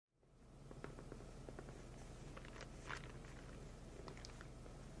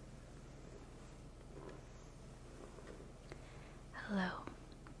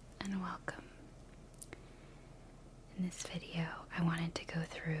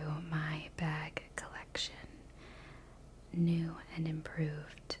through my bag collection, new and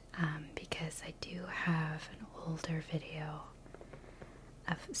improved, because I do have an older video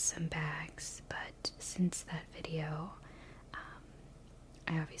of some bags, but since that video,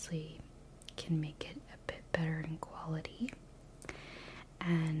 I obviously can make it a bit better in quality.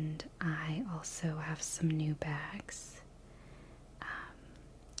 And I also have some new bags.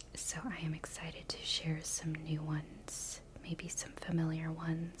 So I am excited to share some new ones, maybe some familiar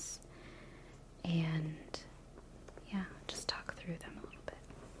ones, and yeah, just talk through them a little bit.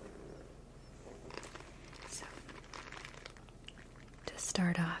 So, to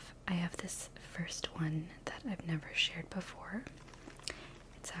start off, I have this first one that I've never shared before.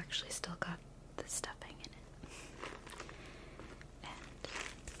 It's actually still got the stuffing in it. And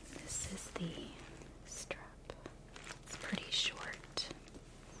this is the strap. It's pretty short.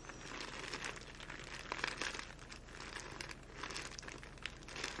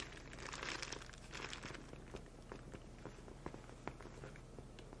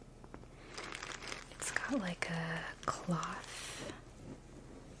 It's got like a cloth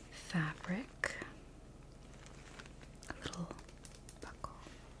fabric, a little buckle,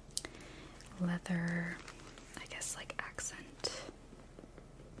 leather, I guess like accent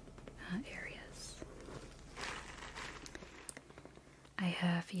areas. I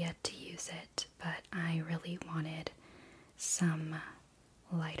have yet to use it, but I really wanted some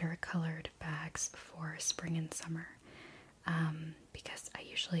lighter colored bags for spring and summer, because I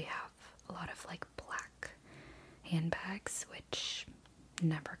usually have a lot of like black handbags, which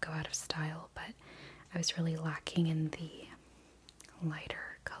never go out of style, but I was really lacking in the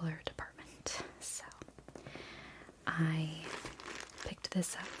lighter color department. So I picked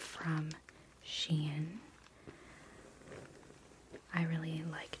this up from Shein. I really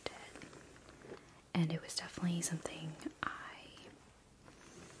liked it, and it was definitely something I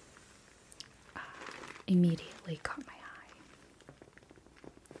immediately caught my eye.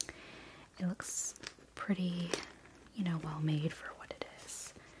 It looks pretty, well made for what it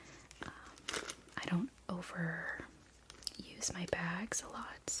is. I don't overuse my bags a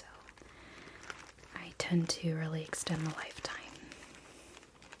lot, so I tend to really extend the lifetime.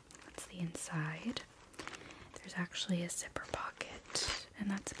 That's the inside. There's actually a zipper pocket, and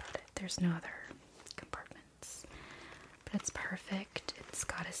that's about it. There's no other compartments, but it's perfect. It's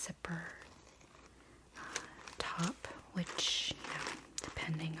got a zipper top, which,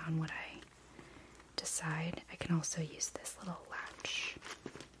 depending on what I decide, I can also use this little latch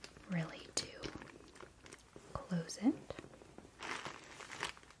really to close it.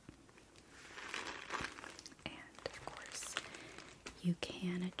 And of course, you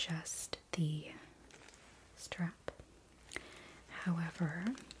can adjust the strap. However,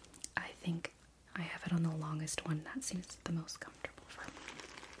 I think I have it on the longest one. That seems the most comfortable for me.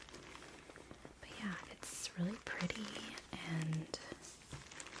 But yeah, it's really pretty, and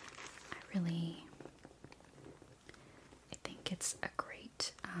I think it's a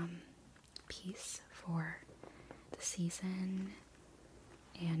great piece for the season,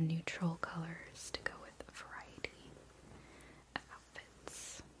 and neutral colors to go with a variety of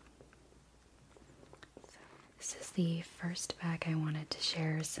outfits. So this is the first bag I wanted to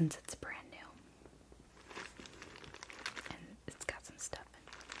share since it's brand new. And it's got some stuff in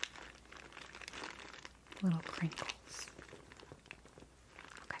it. Little crinkles.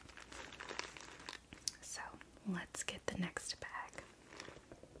 Okay. So let's get the next bag.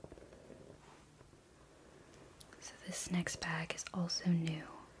 So this next bag is also new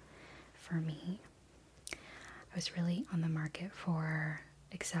for me. I was really on the market for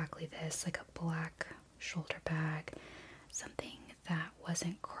exactly this, like a black shoulder bag, something that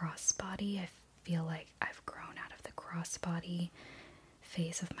wasn't crossbody. I feel like I've grown out of the crossbody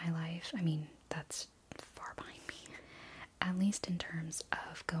phase of my life. I mean, that's far behind me, at least in terms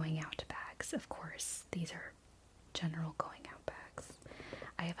of going out bags. Of course, these are general going out bags.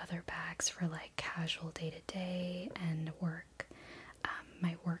 I have other bags for like casual day-to-day and work.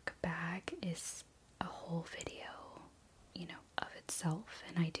 My work bag is a whole video, of itself,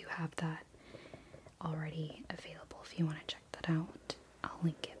 and I do have that already available if you want to check that out. I'll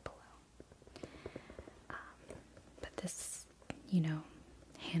link it below. But this,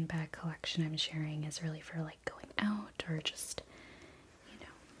 handbag collection I'm sharing is really for like going out or just,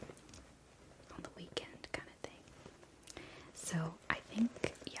 on the weekend kind of thing. So I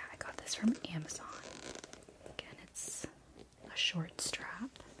think, I got this from Amazon. Again, it's a short strap,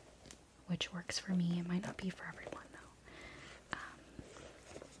 which works for me. It might not be for everyone though.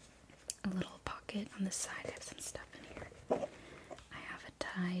 A little pocket on the side. I have some stuff in here. I have a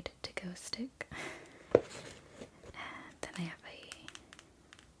Tide to-go stick. And then I have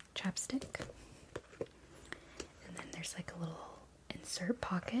chapstick. And then there's like a little insert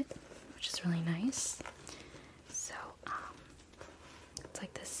pocket, which is really nice. So, it's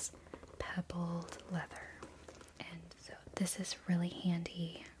like this pebbled leather. And so this is really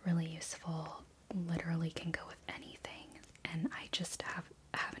handy, really useful, literally can go with anything. And I just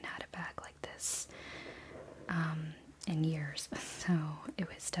haven't had a bag like this in years. So it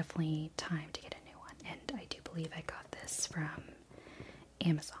was definitely time to get a new one. And I do believe I got this from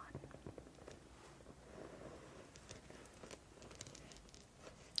Amazon.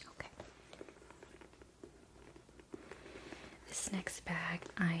 Okay. This next bag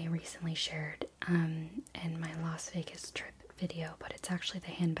I recently shared in my Las Vegas trip video, but it's actually the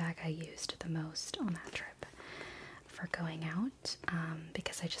handbag I used the most on that trip for going out,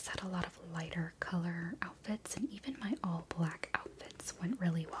 because I just had a lot of lighter color outfits, and even my all black outfits went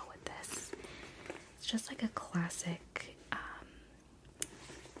really well with this. It's just like a classic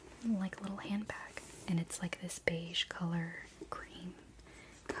like little handbag, and it's like this beige color, cream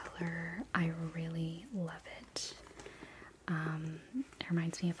color. I really love it. It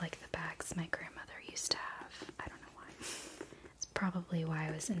reminds me of like the bags my grandmother used to have. I don't know why. It's probably why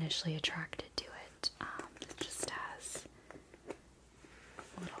I was initially attracted to it. It just has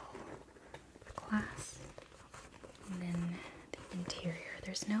a little clasp, and then the interior.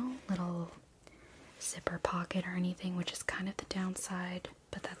 There's no little zipper pocket or anything, which is kind of the downside,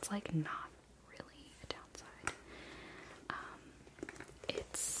 but that's like not really a downside.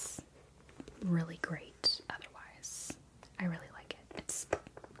 It's really great otherwise. I really like it. It's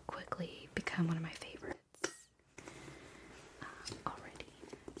quickly become one of my favorites already.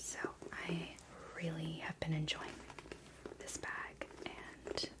 So I really have been enjoying this bag,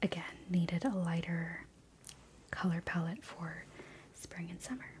 and again, needed a lighter color palette for spring and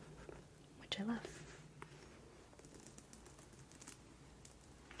summer, which I love.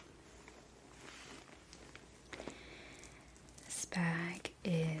 This bag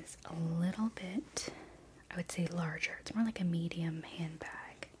is a little bit, I would say, larger. It's more like a medium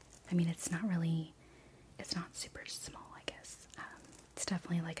handbag. I mean, it's not super small, I guess. It's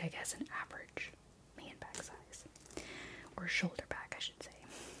definitely like, I guess, an average handbag size. Or shoulder bag, I should say.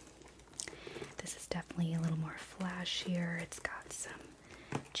 This is definitely a little more flashier. It's got some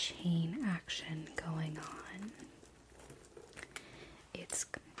chain action going on. It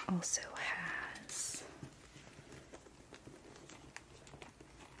also has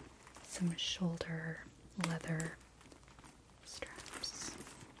some shoulder leather straps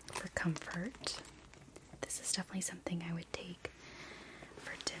for comfort. This is definitely something I would take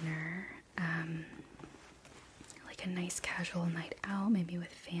for dinner, like a nice casual night out, maybe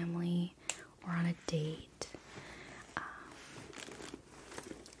with family or on a date.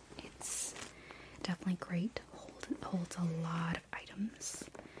 It's definitely great. Holds a lot of items.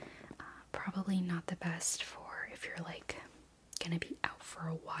 Probably not the best for if you're like gonna be out for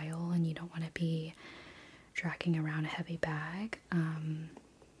a while and you don't want to be dragging around a heavy bag. Kind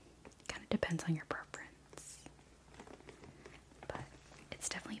of depends on your preference, but it's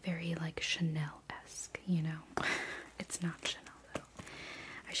definitely very like Chanel-esque, you know. It's not Chanel though.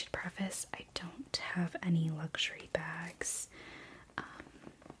 I should preface, I don't have any luxury bags.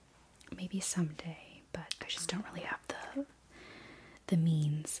 Maybe someday, but I just don't really have the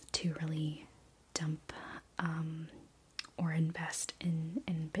means to really dump or invest in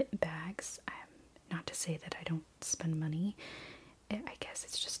bags. Not to say that I don't spend money. I guess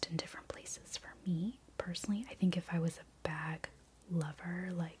it's just in different places for me personally. I think if I was a bag lover,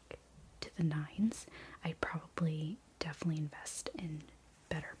 like to the nines, I'd probably definitely invest in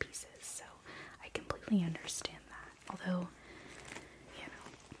better pieces. So I completely understand that. Although, you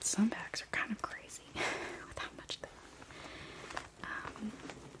know, some bags are kind of crazy with how much they are.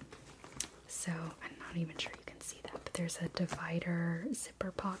 So I'm not even sure you can see that, but there's a divider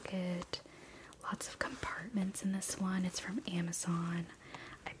zipper pocket. Lots of compartments in this one. It's from Amazon.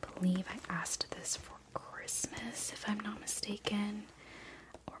 I believe I asked this for Christmas, if I'm not mistaken,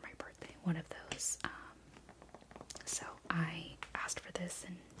 or my birthday, one of those. So I asked for this,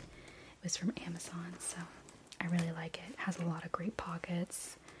 and it was from Amazon, so I really like it. It has a lot of great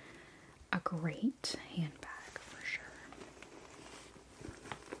pockets, a great handbag for sure.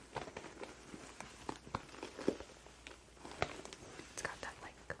 It's got that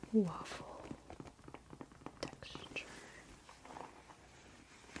like waffle texture.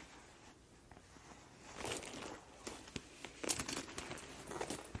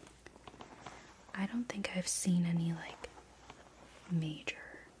 I don't think I've seen any like major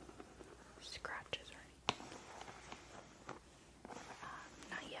scratches or anything.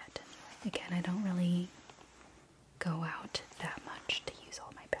 Not yet. Again, I don't really go out that much to use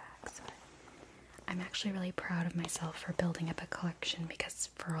all my bags. I'm actually really proud of myself for building up a collection, because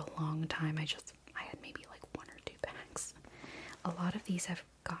for a long time I had maybe like 1 or 2 bags. A lot of these I've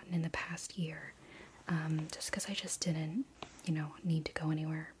gotten in the past year, just because I just didn't, need to go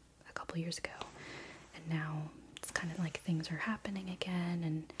anywhere a couple years ago. And now it's kind of like things are happening again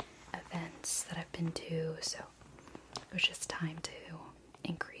and events that I've been to, so it was just time to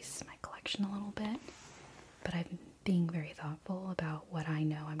increase my collection a little bit. But I'm being very thoughtful about what I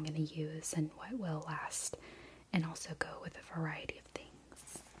know I'm going to use and what will last, and also go with a variety of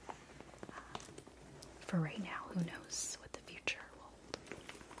things. For right now, who knows what the future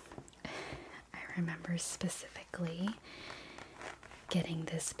will. I remember specifically getting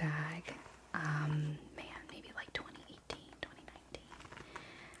this bag, maybe like 2018, 2019.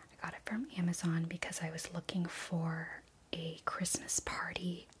 I got it from Amazon because I was looking for a Christmas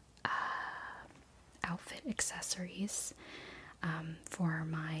party outfit accessories for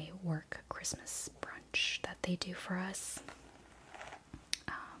my work Christmas brunch that they do for us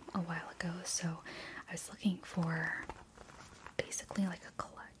a while ago. So I was looking for basically like a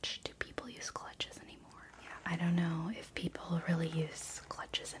clutch. Do people use clutches anymore? Yeah, I don't know if people really use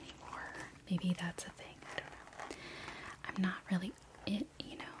clutches anymore. Maybe that's a thing. I don't know. I'm not really,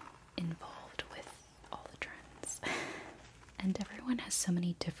 involved with all the trends. And everyone has so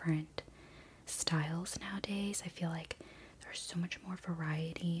many different styles nowadays. I feel like there's so much more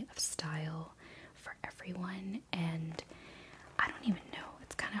variety of style for everyone, and I don't even know.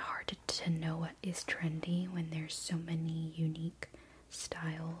 It's kind of hard to know what is trendy when there's so many unique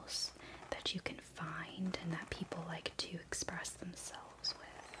styles that you can find and that people like to express themselves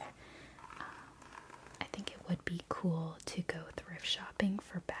with. I think it would be cool to go thrift shopping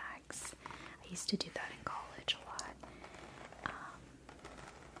for bags. I used to do that in college a lot.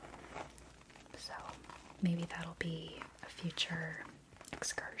 So maybe that'll be a future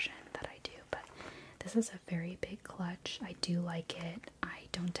excursion that I do. But this is a very big clutch. I do like it. I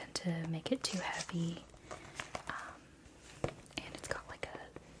don't tend to make it too heavy. And it's got like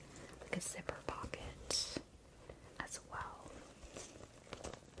a zipper pocket as well.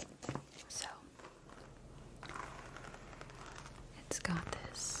 So it's got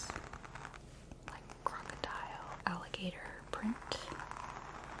this like crocodile alligator print.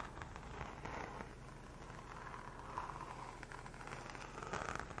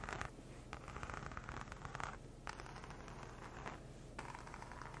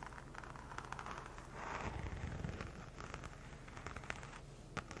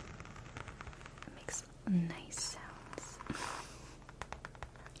 Nice sounds.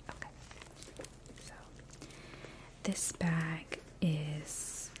 Okay, so this bag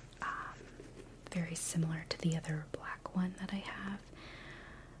is very similar to the other black one that I have,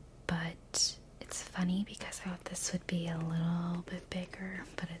 but it's funny because I thought this would be a little bit bigger,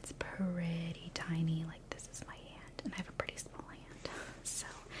 but it's pretty tiny. Like, this is my hand, and I have a pretty small hand, so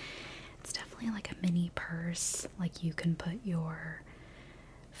it's definitely like a mini purse. Like, you can put your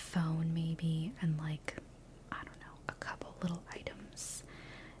phone maybe and like, I don't know, a couple little items.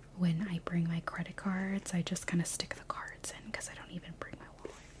 When I bring my credit cards, I just kind of stick the cards in because I don't even bring my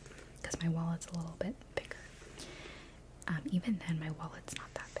wallet, because my wallet's a little bit bigger. Even then, my wallet's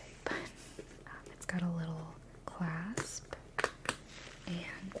not that big, but it's got a little clasp,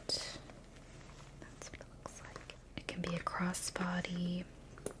 and that's what it looks like. It can be a crossbody,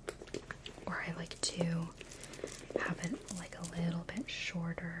 or I like to have it like a little bit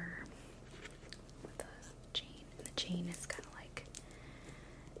shorter with the chain. And the chain is kind of like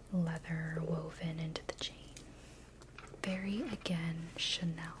leather woven into the chain. Very, again,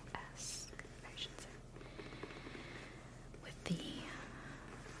 Chanel-esque, I should say. With the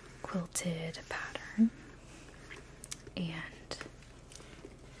quilted pattern. And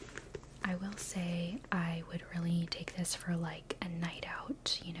I will say I would really take this for like a night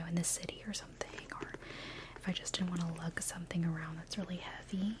out, in the city or something, or if I just didn't want to lug something around that's really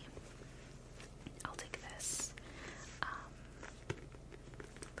heavy, I'll take this.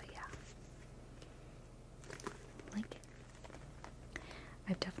 But yeah, like it.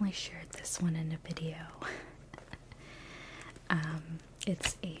 I've definitely shared this one in a video.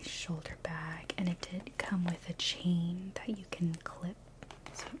 It's a shoulder bag, and it did come with a chain that you can clip,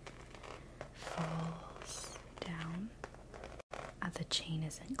 so it falls down. The chain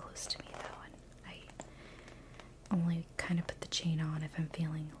isn't close to me though, and I only kind of put the chain on if I'm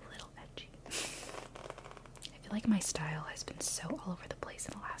feeling a little edgy. I feel like my style has been so all over the place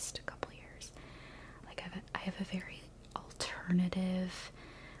in the last couple years. Like, I have a very alternative,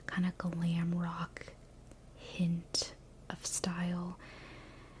 kind of glam rock hint of style.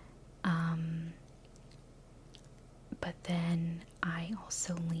 But then I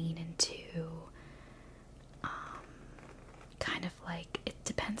also lean into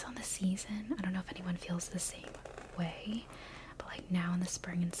season. I don't know if anyone feels the same way, but like now in the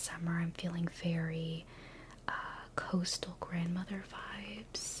spring and summer, I'm feeling very coastal grandmother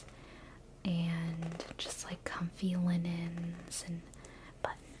vibes, and just like comfy linens and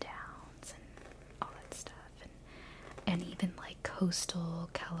button downs and all that stuff, and even like coastal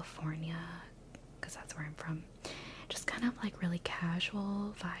California, because that's where I'm from. Just kind of like really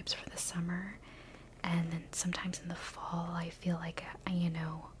casual vibes for the summer. And then sometimes in the fall, I feel like,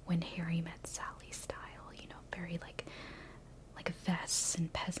 when Harry Met Sally style, very like vests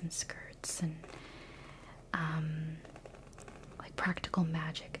and peasant skirts and like Practical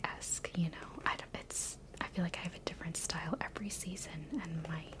Magic-esque, I feel like I have a different style every season, and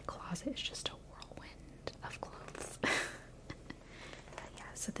my closet is just a whirlwind of clothes. Yeah,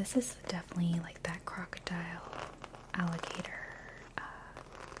 so this is definitely like that crocodile, alligator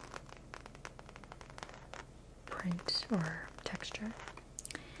print or texture.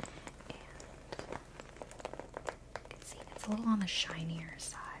 And you can see it's a little on the shinier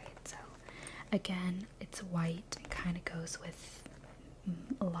side. So again, it's white and kind of goes with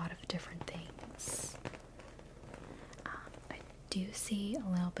a lot of different things. I do see a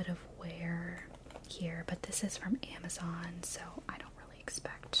little bit of wear here, but this is from Amazon, so I don't really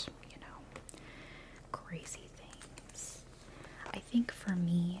expect, crazy things. I think for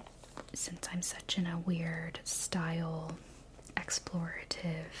me, since I'm such in a weird style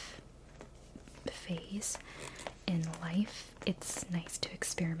explorative phase in life, it's nice to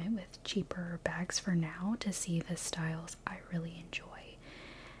experiment with cheaper bags for now to see the styles I really enjoy.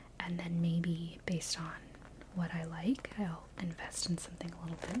 And then maybe based on what I like, I'll invest in something a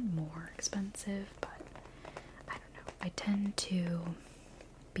little bit more expensive, but I don't know. I tend to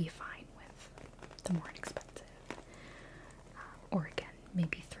be fine with the more inexpensive. Or again,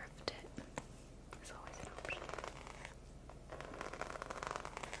 maybe thrift it is always an option.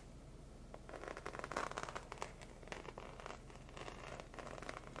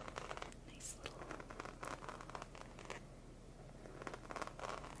 Nice little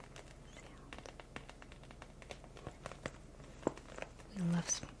sound. We love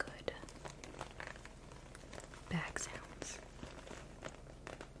some good bag sounds.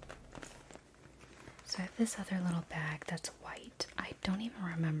 So I have this other little bag that's white. I don't even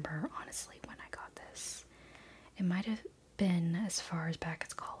remember, honestly, when I got this. It might have been as far as back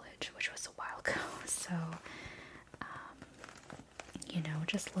as college, which was a while ago. So,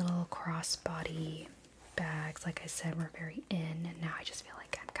 just little crossbody bags, like I said, were very in, and now I just feel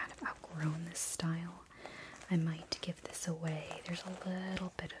like I'm kind of outgrown this style. I might give this away. There's a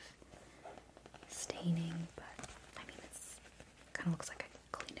little bit of staining, but I mean, it's kind of looks like I can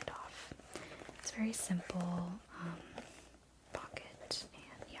clean it off. It's very simple pocket,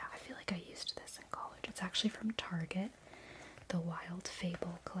 and yeah, I feel like I used this in college. It's actually from Target, the Wild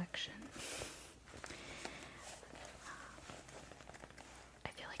Fable collection. I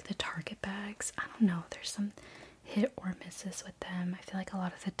feel like the Target bags, I don't know, there's some hit or misses with them. I feel like a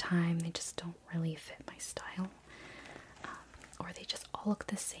lot of the time they just don't really fit my style, or they just all look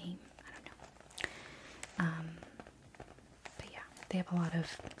the same. I don't know. But yeah, they have a lot of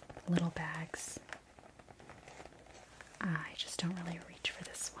little bags. I just don't really reach for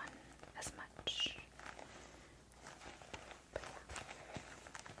this one as much. But yeah.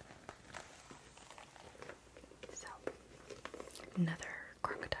 So, another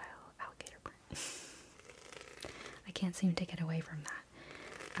crocodile alligator print. I can't seem to get away from that.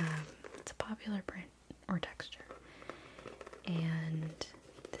 It's a popular print or texture. And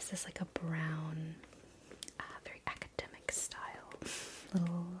this is like a brown, very academic style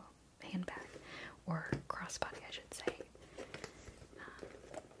little handbag, or crossbody, I should say.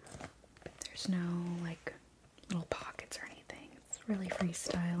 There's no like little pockets or anything. It's really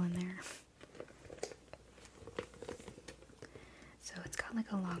freestyle in there. So it's got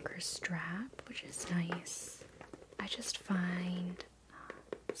like a longer strap, which is nice. I just find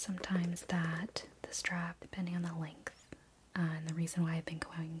sometimes that the strap, depending on the length, and the reason why I've been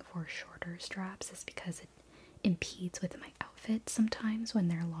going for shorter straps is because it impedes with my outfit sometimes when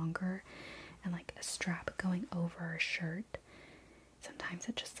they're longer, and like a strap going over a shirt, sometimes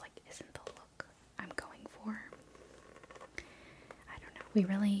it just like isn't the look I'm going for. I don't know. We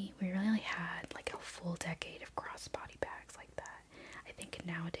really had like a full decade of crossbody bags like that. I think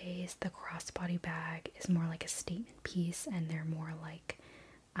nowadays the crossbody bag is more like a statement piece, and they're more like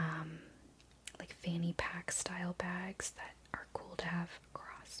fanny pack style bags that are cool to have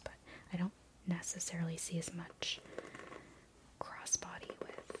across, but I don't necessarily see as much crossbody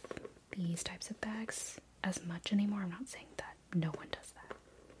with these types of bags as much anymore. I'm not saying that no one does that.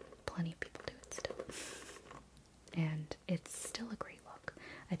 Plenty of people do it still. And it's still a great look.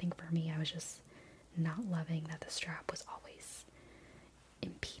 I think for me was just not loving that the strap was always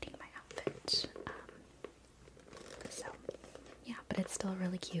impeding my outfit. So, yeah, but it's still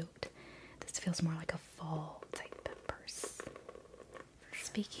really cute. This feels more like a fall type purse.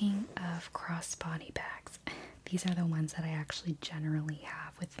 Speaking of crossbody bags, these are the ones that I actually generally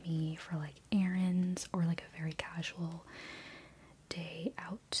have with me for like errands or like a very casual day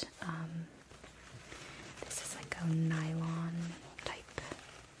out. This is like a nylon type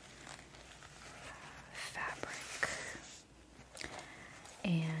fabric,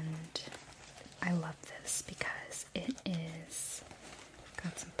 and I love this because it is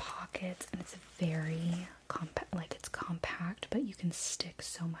got some pockets and it's very compact. Like, it's compact, but you can stick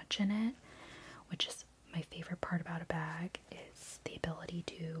so much in it, which is my favorite part about a bag, is the ability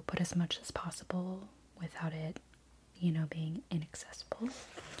to put as much as possible without it, you know, being inaccessible.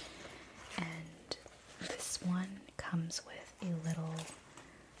 And this one comes with a little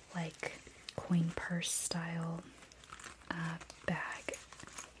like coin purse style bag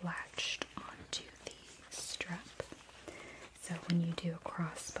latched onto the strap. So when you do a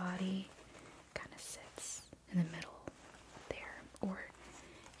crossbody, it kind of sits in the middle there, or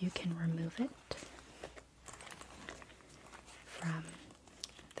you can remove it from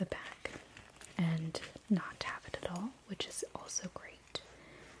the bag and not have it at all, which is also great.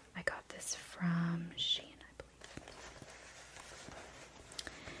 I got this from Shein, I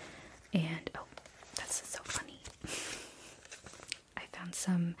believe. And oh, that's so funny. I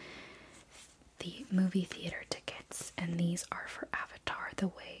found the movie theater tickets, and these are for Avatar: The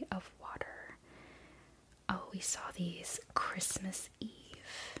Way of Water. Oh, we saw these Christmas Eve.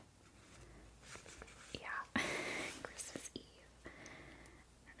 Yeah, Christmas Eve. I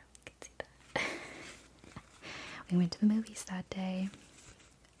don't know if you can see that. We went to the movies that day.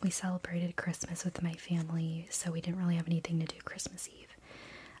 We celebrated Christmas with my family, so we didn't really have anything to do Christmas Eve.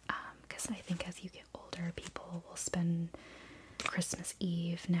 Because I think as you get older, people will spend Christmas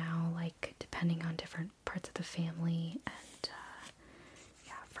Eve now, like, depending on different parts of the family. And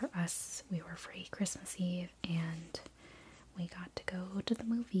yeah, for us, we were free Christmas Eve, and we got to go to the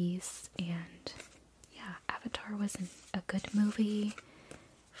movies. And yeah, Avatar was a good movie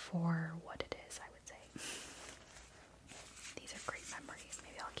for what it is, I would say. These are great memories.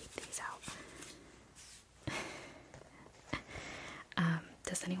 Maybe I'll keep these out.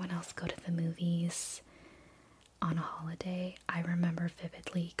 Does anyone else go to the movies on a holiday? I remember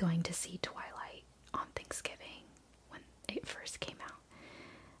vividly going to see Twilight on Thanksgiving when it first came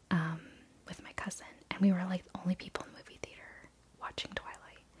out, with my cousin, and we were like the only people in the movie theater watching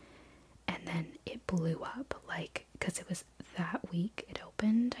Twilight. And then it blew up, like, because it was that week it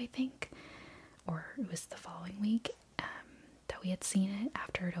opened, I think, or it was the following week that we had seen it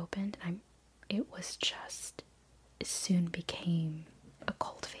after it opened, and it was just, it soon became a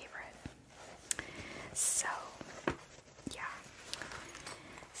cult favorite. So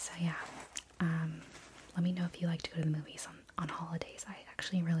yeah, let me know if you like to go to the movies on holidays. I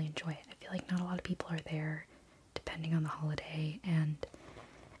actually really enjoy it. I feel like not a lot of people are there depending on the holiday, and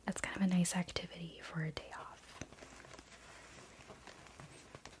it's kind of a nice activity for a day off.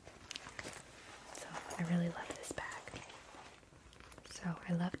 So I really love this bag. So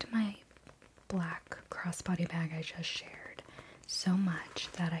I loved my black crossbody bag I just shared so much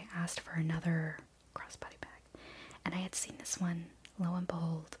that I asked for another crossbody bag. And I had seen this one, lo and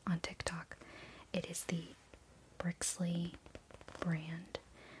behold, on TikTok. It is the Brixley brand.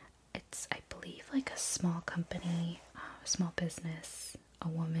 It's, I believe, like a small company, a small business. A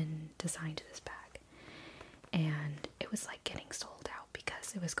woman designed this bag. And it was like getting sold out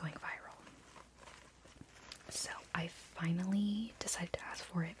because it was going viral. So I finally decided to ask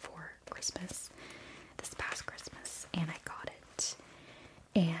for it for Christmas, this past Christmas, and I got it.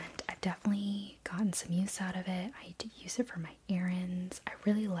 And I've definitely gotten some use out of it. I use it for my errands. I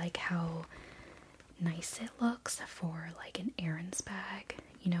really like how nice it looks for like an errands bag,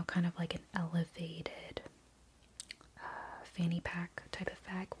 you know, kind of like an elevated fanny pack type of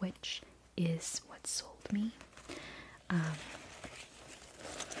bag, which is what sold me.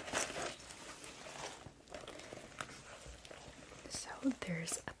 So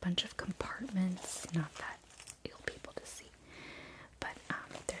there's a bunch of compartments, not that you'll be able to see, but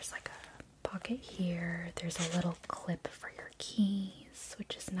there's like a pocket here, there's a little clip for your keys,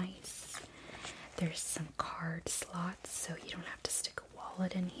 which is nice. There's some card slots, so you don't have to stick a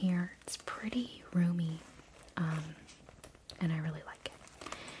wallet in here. It's pretty roomy, and I really like it.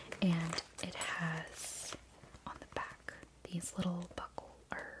 And it has on the back these little buckle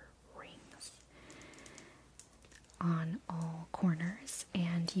or rings on all corners,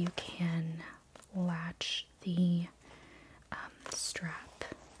 and you can latch the strap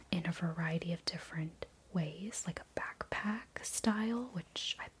in a variety of different ways, like a backpack style,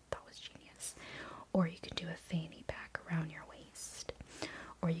 which I thought was genius. Or you could do a fanny pack around your waist.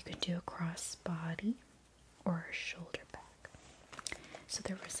 Or you could do a crossbody or a shoulder bag. So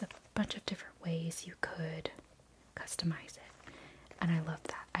there was a bunch of different ways you could customize it. And I love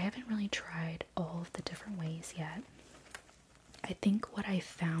that. I haven't really tried all of the different ways yet. I think what I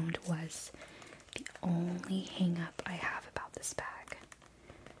found was the only hang up I have about this bag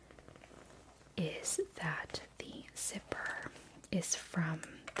is that the zipper is from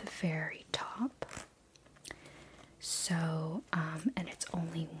the very top. So, and it's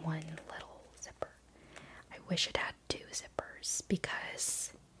only one little zipper. I wish it had 2 zippers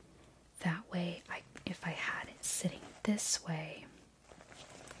because that way, if I had it sitting this way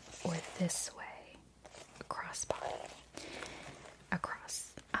or this way,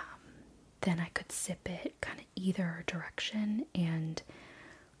 across, then I could zip it kind of either direction. And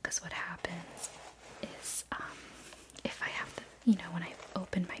because what happens is, if I have when I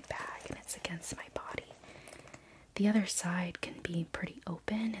open my bag and it's against my body, the other side can be pretty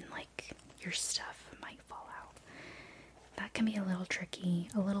open and like your stuff might fall out. That can be a little tricky,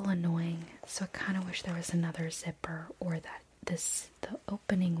 a little annoying. So I kind of wish there was another zipper, or that the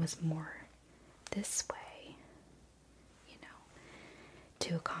opening was more this way,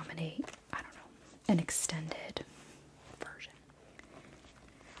 to accommodate, I don't know, an extended version.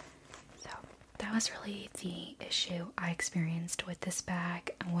 So that was really the issue I experienced with this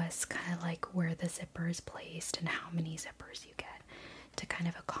bag, was kind of like where the zipper is placed and how many zippers you get to kind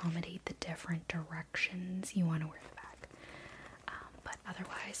of accommodate the different directions you want to wear the bag. But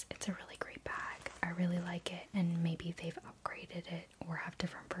otherwise, it's a really great bag. I really like it, and maybe they've upgraded it or have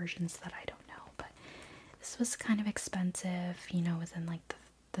different versions that I don't know, but this was kind of expensive, within like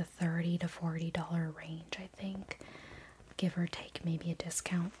the $30 to $40 range, I think, give or take maybe a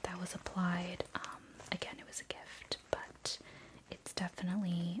discount that was applied. Again, it was a gift, but it's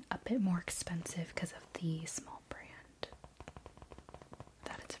definitely a bit more expensive because of the small brand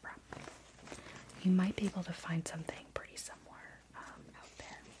that it's from. You might be able to find something pretty similar out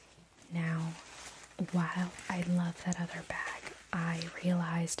there. Now, while I love that other bag, I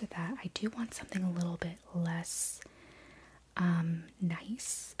realized that I do want something a little bit less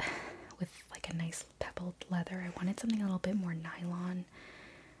nice, with like a nice pebbled leather. I wanted something a little bit more nylon,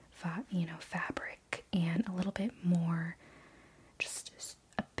 fabric, and a little bit more, just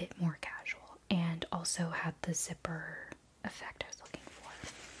a bit more casual, and also had the zipper effect I was looking for.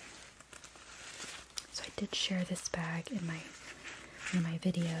 So I did share this bag in one of my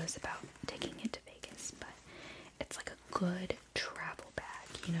videos about taking it to Vegas, but it's like a good travel bag,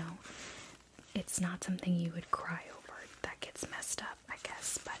 It's not something you would cry over. That gets messed up, I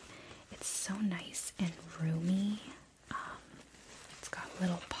guess, but it's so nice and roomy. It's got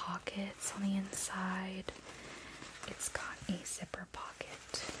little pockets on the inside. It's got a zipper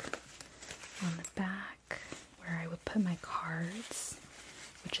pocket on the back where I would put my cards,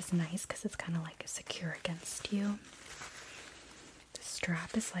 which is nice because it's kind of like secure against you. The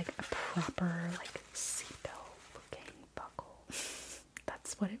strap is like a proper like seatbelt looking buckle.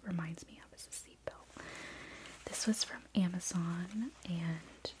 That's what it reminds me of, is a seatbelt. This was from Amazon,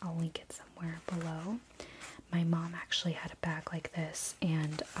 and I'll link it somewhere below. My mom actually had a bag like this,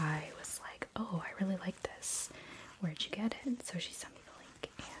 and I was like, oh, I really like this. Where'd you get it? So she sent me the link,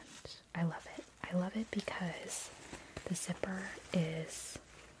 and I love it. I love it because the zipper is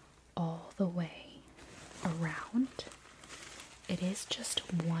all the way around. It is just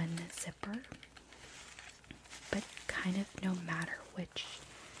one zipper, but kind of no matter which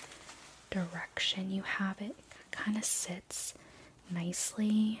direction you have it, kind of sits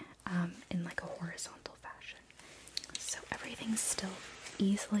nicely in like a horizontal fashion. So everything's still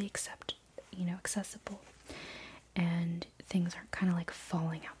easily accessible, and things aren't kind of like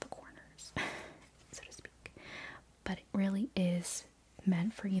falling out the corners, so to speak. But it really is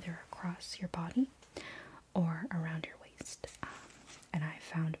meant for either across your body or around your waist, and I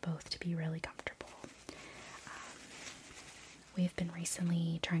found both to be really comfortable. We've been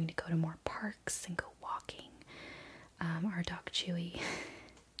recently trying to go to more parks and go walking. Our dog Chewy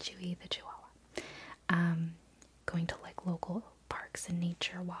the Chihuahua, going to like local parks and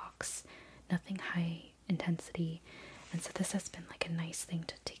nature walks, nothing high intensity, and so this has been like a nice thing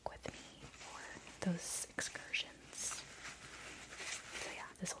to take with me for those excursions. So yeah,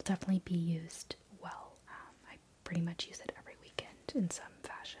 this will definitely be used well. I pretty much use it every weekend in some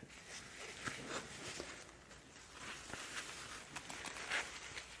fashion.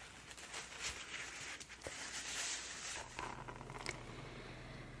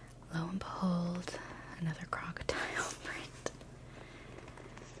 Lo and behold, another crocodile print.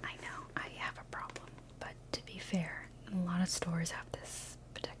 I know, lot of stores have this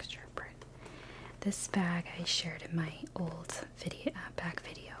texture print. This bag I shared in my old video, bag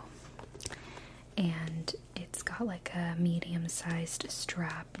video, and it's got like a medium-sized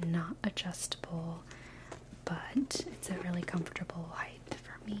strap, not adjustable, but it's a really comfortable height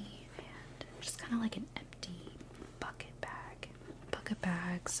for me, and just kind of like an empty bucket bag. Bucket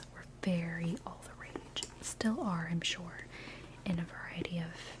bags were very all the rage, still are, I'm sure, in a variety of,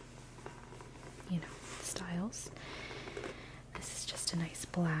 styles. This is just a nice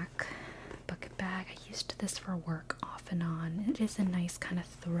black bucket bag. I used this for work off and on. It is a nice kind of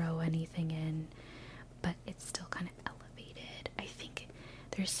throw anything in, but it's still kind of elevated. I think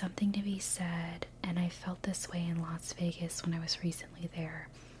there's something to be said, and I felt this way in Las Vegas when I was recently there.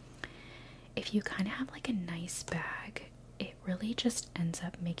 If you kind of have like a nice bag, it really just ends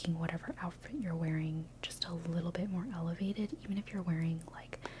up making whatever outfit you're wearing just a little bit more elevated, even if you're wearing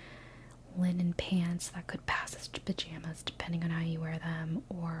like linen pants that could pass as pajamas depending on how you wear them,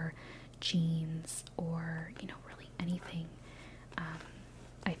 or jeans, or really anything.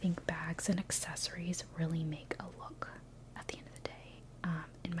 I think bags and accessories really make a look at the end of the day,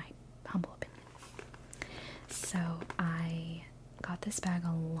 in my humble opinion. So I got this bag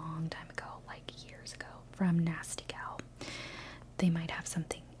a long time ago, like years ago, from Nasty Gal. They might have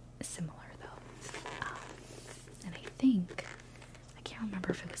something similar though. And I think, I can't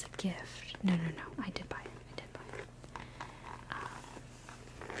remember if it was a gift. No, I did buy it.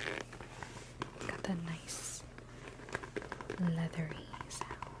 Got that nice leathery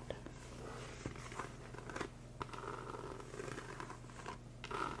sound.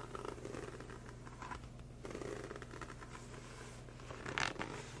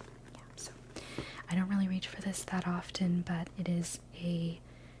 Yeah, so I don't really reach for this that often, but it is a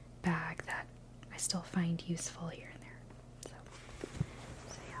bag that I still find useful here and there.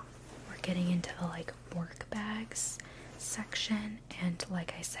 So yeah, we're getting into the like work bags section, and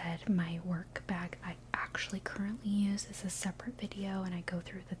like I said, my work bag I actually currently use is a separate video, and I go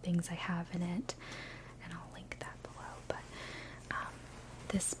through the things I have in it, and I'll link that below. But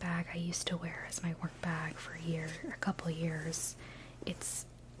this bag I used to wear as my work bag for a couple years. It's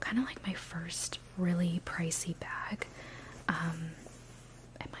kind of like my first really pricey bag.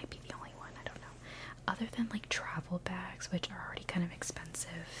 It might be the only one, I don't know. Other than like travel bags, which are already kind of expensive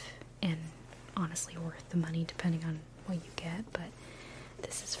and honestly worth the money depending on what you get, but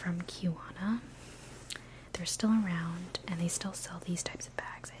this is from Kiwana. They're still around, and they still sell these types of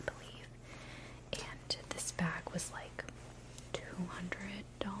bags, I believe. And this bag was like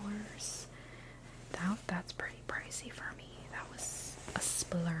 $200. That's pretty pricey for me. That was a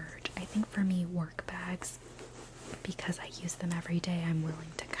splurge. I think for me, work bags, because I use them every day, I'm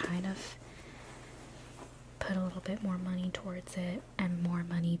willing to kind of put a little bit more money towards it, and more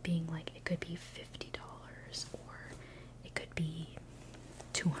money being like, it could be $50 or it could be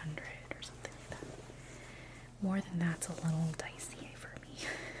 $200 or something like that. More than that's a little dicey for me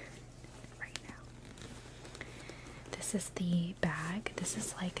right now. This is the bag. This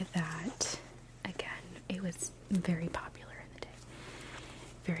is like that. Again, it was very popular in the day.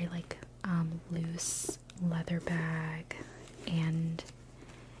 Very like loose leather bag, and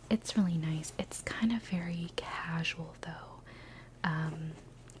it's really nice. It's kind of very casual though,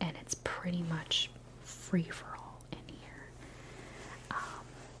 and it's pretty much free for all in here.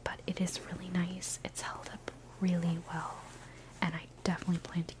 But it is really nice. It's held up really well, and I definitely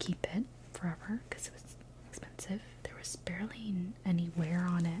plan to keep it forever because it was expensive. There was barely any wear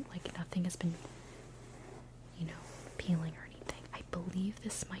on it, like nothing has been, peeling or anything. I believe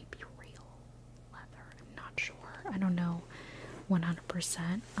this might be real leather. I'm not sure. I don't know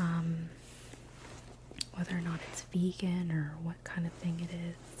 100% whether or not it's vegan or what kind of thing it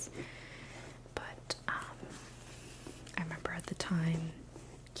is, but I remember at the time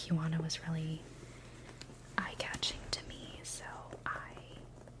Kiwana was really eye-catching to me, so I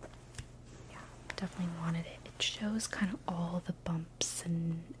definitely wanted it. It shows kind of all the bumps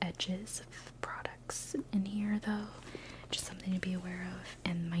and edges of products in here though, just something to be aware of.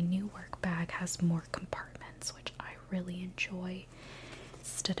 And my new work bag has more compartments, which I really enjoy,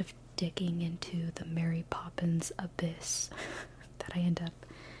 instead of digging into the Mary Poppins abyss that I end up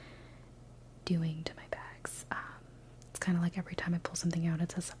doing to my bags. It's kind of like every time I pull something out,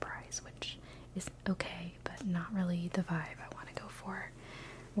 it's a surprise, which is okay, but not really the vibe I want to go for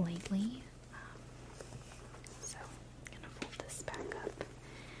lately. So I'm gonna fold this back up,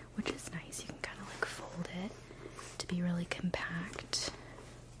 which is nice. You can kind of like fold it to be really compact.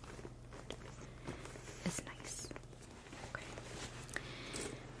 It's nice. Okay.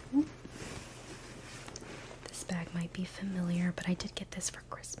 Ooh. This bag might be familiar, but I did get this for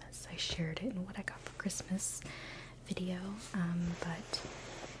Christmas. I shared it in what I got for Christmas video, but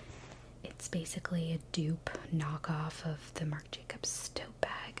it's basically a dupe knockoff of the Marc Jacobs tote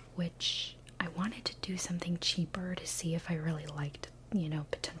bag, which I wanted to do something cheaper to see if I really liked,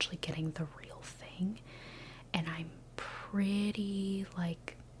 potentially getting the real thing. And I'm pretty,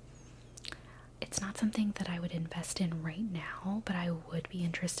 like, it's not something that I would invest in right now, but I would be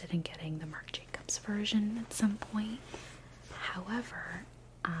interested in getting the Marc Jacobs version at some point. However,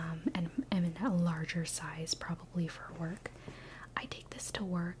 and I'm in a larger size probably for work. I take this to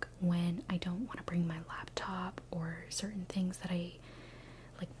work when I don't want to bring my laptop or certain things that I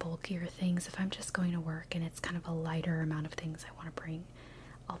like, bulkier things. If I'm just going to work and it's kind of a lighter amount of things I want to bring,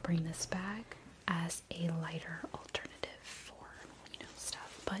 I'll bring this bag as a lighter alternative for,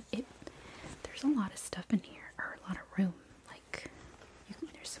 stuff. But there's a lot of stuff in here, or a lot of room. Like,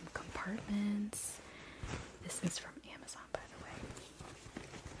 there's some compartments. This is from Amazon, by the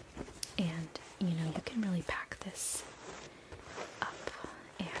way. And, you can really pack this up,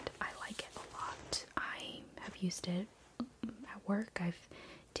 and I like it a lot. I have used it at work. I've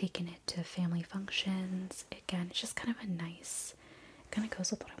taken it to family functions. Again, it's just kind of a nice, it kind of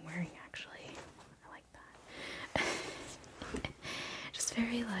goes with what I'm wearing, actually. I like that. Just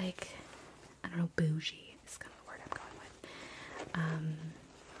very, like, I don't know, bougie is kind of the word I'm going with.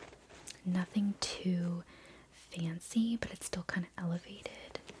 Nothing too fancy, but it's still kind of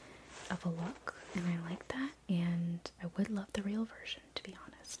elevated of a look, and I like that. And I would love the real version, to be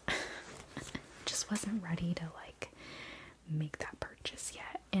honest. Just wasn't ready to, like, make that purchase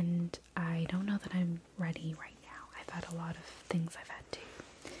yet, and I don't know that I'm ready right now. I've had a lot of things I've had to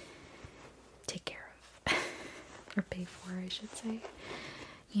take care of or pay for, I should say.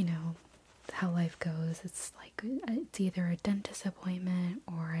 How life goes. It's like, it's either a dentist appointment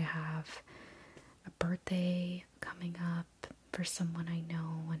or I have a birthday coming up for someone I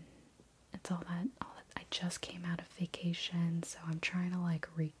know, and it's all that I just came out of vacation, so I'm trying to, like,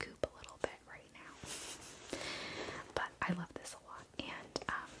 recoup a little bit right now. But I love this a lot, and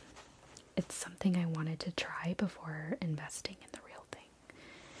it's something I wanted to try before investing in the real thing,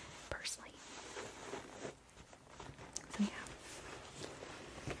 personally. So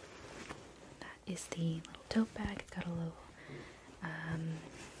yeah, that is the little tote bag. It's got a little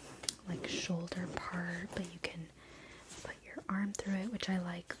like shoulder part, but you can put your arm through it, which I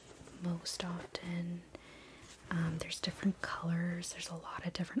like most often. There's different colors. There's a lot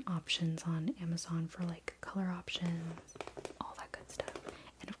of different options on Amazon for, like, color options, all that good stuff.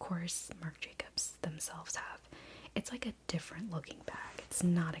 And of course, Marc Jacobs themselves have, it's like a different looking bag. It's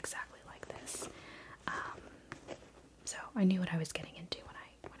not exactly like this. So I knew what I was getting into when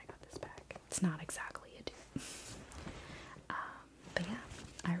I got this bag. It's not exactly a dupe. But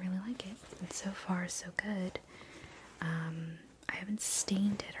yeah, I really like it. And so far, so good. I haven't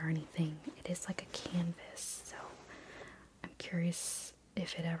stained it or anything. It is like a canvas, so I'm curious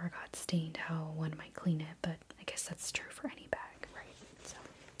if it ever got stained, how one might clean it, but I guess that's true for any bag, right? So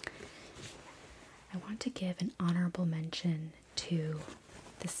I want to give an honorable mention to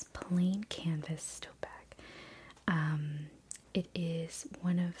this plain canvas tote bag. It is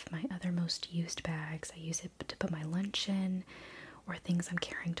one of my other most used bags. I use it to put my lunch in, or things I'm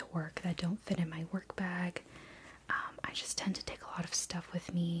carrying to work that don't fit in my work bag. I just tend to take a lot of stuff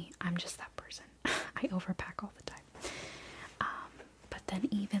with me. I'm just that person. I overpack all the time. But then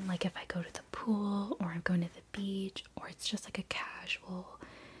even, like, if I go to the pool, or I'm going to the beach, or it's just like a casual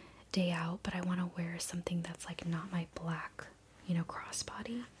day out, but I want to wear something that's, like, not my black,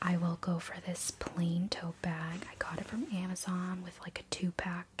 crossbody, I will go for this plain tote bag. I got it from Amazon with, like, a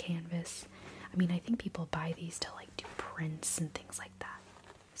 2-pack canvas. I mean, I think people buy these to, like, do prints and things like that.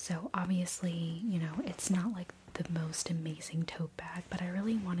 So obviously, it's not like the most amazing tote bag, but I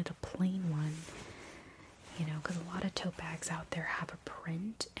really wanted a plain one, because a lot of tote bags out there have a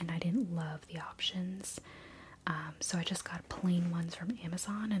print, and I didn't love the options. So I just got plain ones from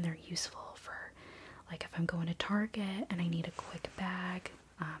Amazon, and they're useful for, like, if I'm going to Target and I need a quick bag.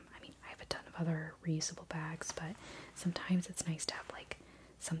 I have a ton of other reusable bags, but sometimes it's nice to have, like,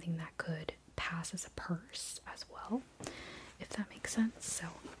 something that could pass as a purse as well, if that makes sense. So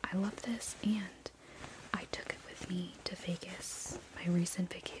I love this, and I took it with me to Vegas, my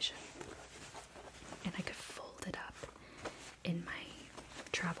recent vacation, and I could fold it up in my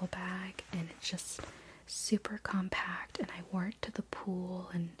travel bag, and it's just super compact, and I wore it to the pool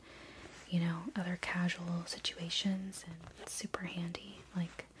and, other casual situations, and it's super handy.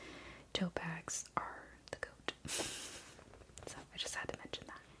 Like, tote bags are the goat. So I just had to mention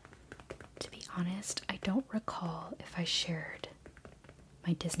that. To be honest, I don't recall if I shared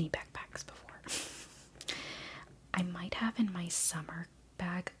my Disney backpacks before. I might have in my summer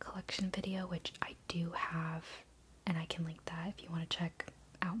bag collection video, which I do have and I can link that if you want to check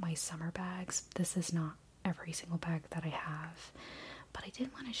out my summer bags. This is not every single bag that I have, but I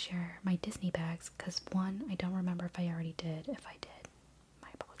did want to share my Disney bags because one, I don't remember if I already did. If I did, my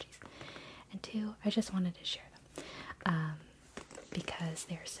apologies. And two, I just wanted to share them because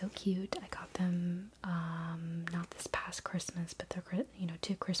they're so cute. I got them not this past Christmas, but they're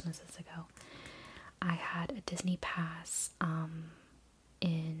 2 Christmases ago. I had a Disney pass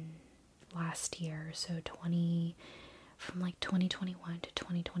in last year, so from like 2021 to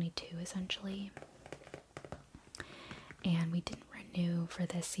 2022 essentially. And we didn't renew for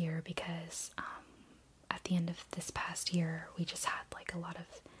this year because at the end of this past year we just had like a lot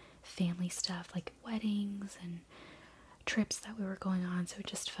of family stuff, like weddings and trips that we were going on, so it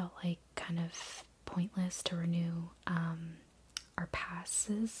just felt like kind of pointless to renew our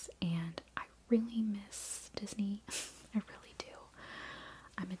passes. And I really miss Disney. I really do.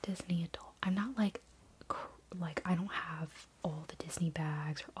 I'm a Disney adult. I'm not like I don't have all the Disney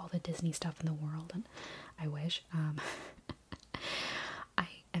bags or all the Disney stuff in the world, and I wish. I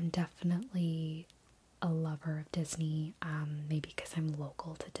am definitely a lover of Disney, maybe because I'm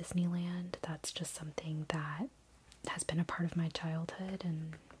local to Disneyland. That's just something that has been a part of my childhood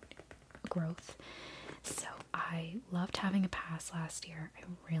and growth. So I loved having a pass last year. I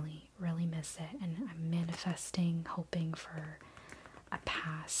really, really miss it, and I'm manifesting, hoping for a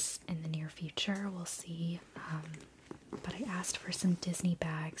pass in the near future. We'll see. But I asked for some Disney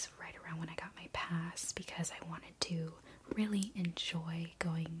bags right around when I got my pass because I wanted to really enjoy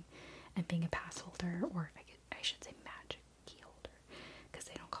going and being a pass holder, or I should say magic key holder, because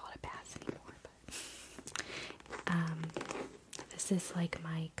they don't call it a pass anymore. But this is like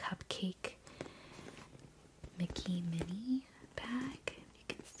my cupcake Mickey Minnie bag. You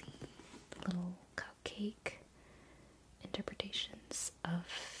can see the little cupcake interpretations of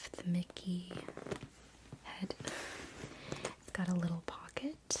the Mickey head. It's got a little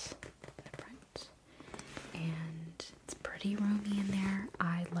pocket in the front, and it's pretty roomy in there.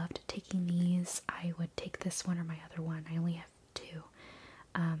 I loved taking these. I would take this one or my other one. I only have 2.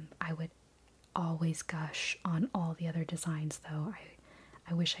 I would always gush on all the other designs though.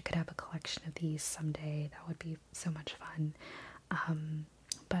 I wish I could have a collection of these someday. That would be so much fun.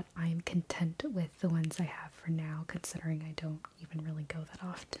 But I'm content with the ones I have for now, considering I don't even really go that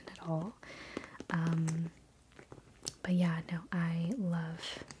often at all. But yeah, no, I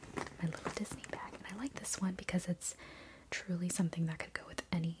love my little Disney bag, and I like this one because it's truly something that could go with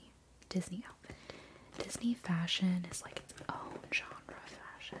any Disney outfit. Disney fashion is like its own genre of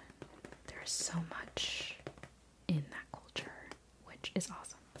fashion. There is so much in that culture, which is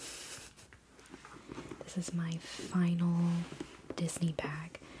awesome. This is my final Disney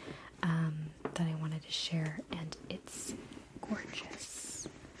bag that I wanted to share, and it's gorgeous.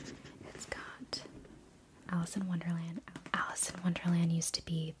 It's got Alice in Wonderland. Alice in Wonderland used to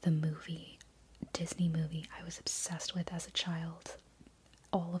be the Disney movie I was obsessed with as a child.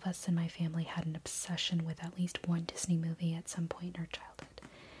 All of us in my family had an obsession with at least one Disney movie at some point in our childhood.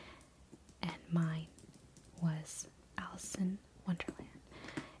 And mine was Alice in Wonderland.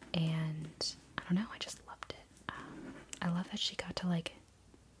 And I don't know, I just loved it. I love that she got to like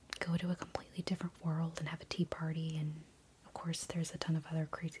go to a completely different world and have a tea party, and of course there's a ton of other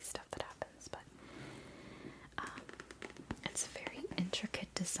crazy stuff that happens, but it's a very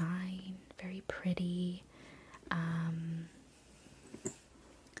intricate design, very pretty. I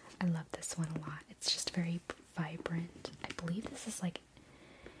love this one a lot. It's just very vibrant. I believe this is like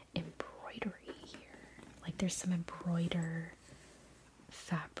embroidery here. Like there's some embroider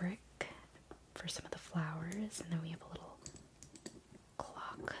fabric for some of the flowers, and then we have a little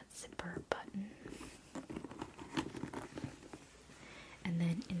clock zipper button. And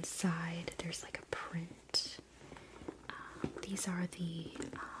then inside there's like a print. These are the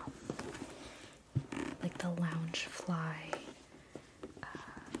like the Loungefly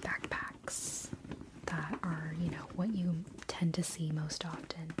backpacks that are, what you tend to see most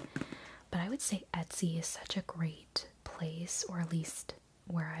often. But I would say Etsy is such a great place, or at least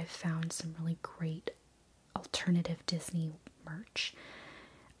where I've found some really great alternative Disney merch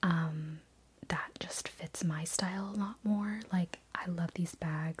that just fits my style a lot more. Like, I love these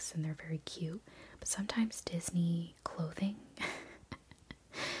bags and they're very cute, but sometimes Disney clothing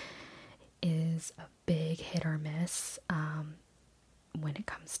is a big hit or miss when it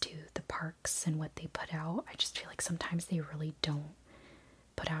comes to the parks and what they put out. I just feel like sometimes they really don't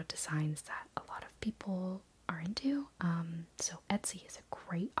put out designs that a lot of people are into. So Etsy is a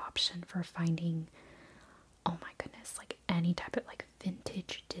great option for finding, oh my goodness, like any type of like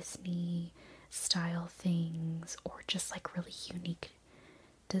vintage Disney style things, or just like really unique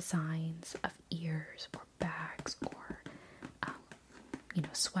designs of ears or bags or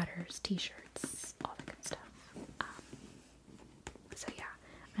sweaters, t-shirts, all that good stuff. So yeah,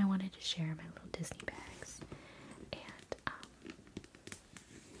 I wanted to share my little Disney bags and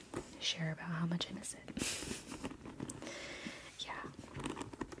share about how much I miss it. Yeah.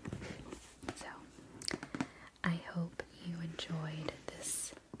 So I hope you enjoyed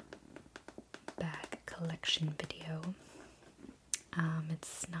this bag collection video.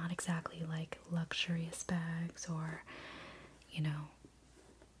 It's not exactly like luxurious bags or, you know,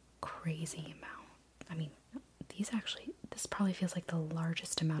 crazy amount. I mean, this probably feels like the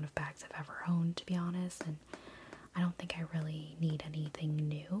largest amount of bags I've ever owned, to be honest, and I don't think I really need anything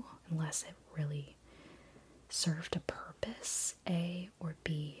new unless it really served a purpose, A, or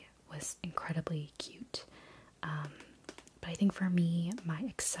B, was incredibly cute. But I think for me, my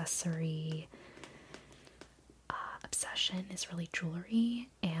accessory obsession is really jewelry,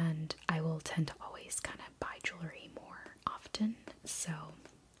 and I will tend to always kind of buy jewelry more often, so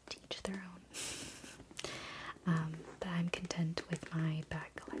to each their own. But I'm content with my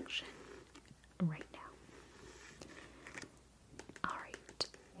bag collection right now. Alright,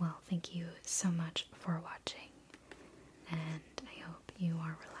 well, thank you so much for watching.